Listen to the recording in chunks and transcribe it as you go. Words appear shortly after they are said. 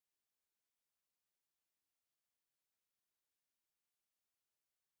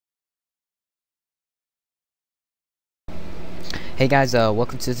Hey guys,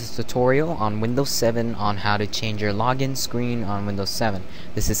 welcome to this tutorial on Windows 7 on how to change your login screen on Windows 7.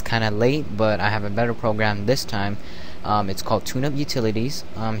 This is kinda late, but I have a better program this time. It's called TuneUp Utilities.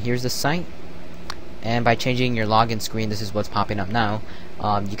 Here's the site, and by changing your login screen, this is what's popping up now.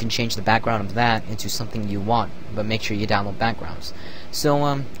 You can change the background of that into something you want, but make sure you download backgrounds.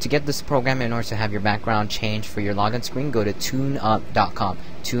 So to get this program, in order to have your background changed for your login screen, go to TuneUp.com,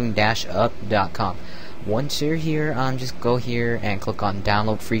 tune-up.com. Once you're here, just go here and click on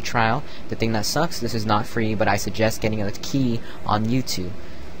download free trial. The thing that sucks, this is not free, but I suggest getting a key on YouTube.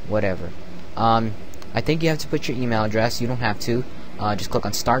 Whatever. I think you have to put your email address. You don't have to. Just click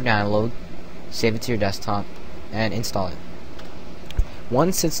on start download, save it to your desktop, and install it.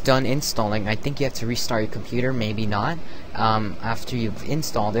 Once it's done installing, I think you have to restart your computer, maybe not. After you've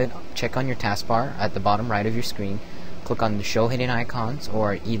installed it, check on your taskbar at the bottom right of your screen. Click on the show hidden icons,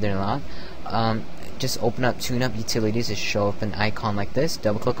 or either not. Just open up TuneUp Utilities. It should show up an icon like this.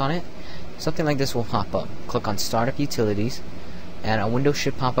 Double click on it. Something like this will pop up. Click on Startup Utilities, and a window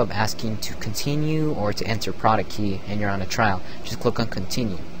should pop up asking to continue or to enter product key, and you're on a trial. Just click on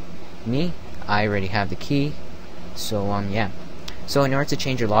Continue. I already have the key, so yeah. So in order to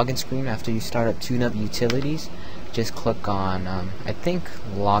change your login screen after you start up TuneUp Utilities, just click on I think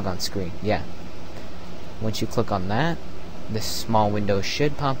log on screen. Yeah. Once you click on that, this small window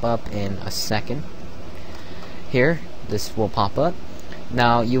should pop up in a second. Here, this will pop up.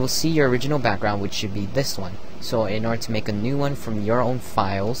 Now you will see your original background, which should be this one. So in order to make a new one from your own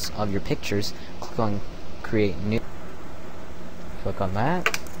files of your pictures, click on Create New. Click on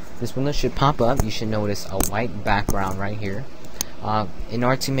that. This window should pop up. You should notice a white background right here. In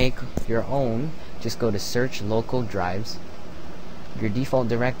order to make your own, just go to Search Local Drives. Your default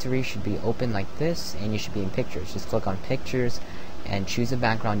directory should be open like this, and you should be in Pictures. Just click on Pictures and choose the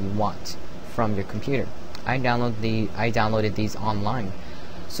background you want from your computer. I downloaded these online.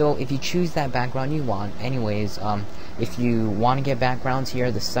 So if you choose that background you want, anyways, if you want to get backgrounds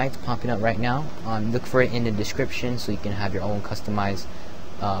here, the site's popping up right now. Look for it in the description so you can have your own customized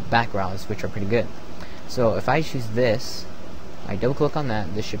backgrounds, which are pretty good. So if I choose this, I double click on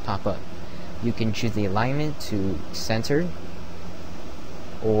that, this should pop up. You can choose the alignment to centered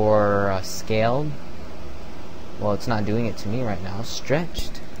or scaled. Well, it's not doing it to me right now.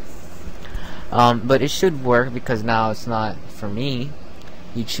 Stretched. But it should work because now it's not for me.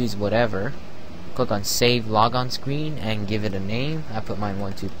 You choose whatever. Click on Save Logon Screen and give it a name. I put mine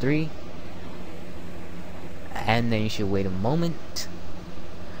 123. And then you should wait a moment.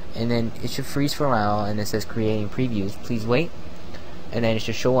 And then it should freeze for a while, and it says creating previews. Please wait. And then it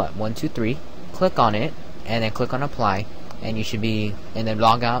should show up 123. Click on it, and then click on Apply. And you should be, and then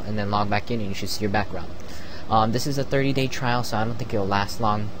log out, and then log back in, and you should see your background. This is a 30-day trial, so I don't think it'll last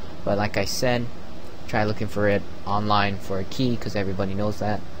long. But like I said, try looking for it online for a key, because everybody knows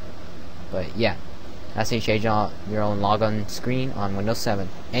that. But yeah, that's how you change your own logon screen on Windows 7.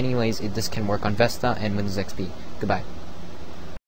 Anyways, this can work on Vista and Windows XP. Goodbye.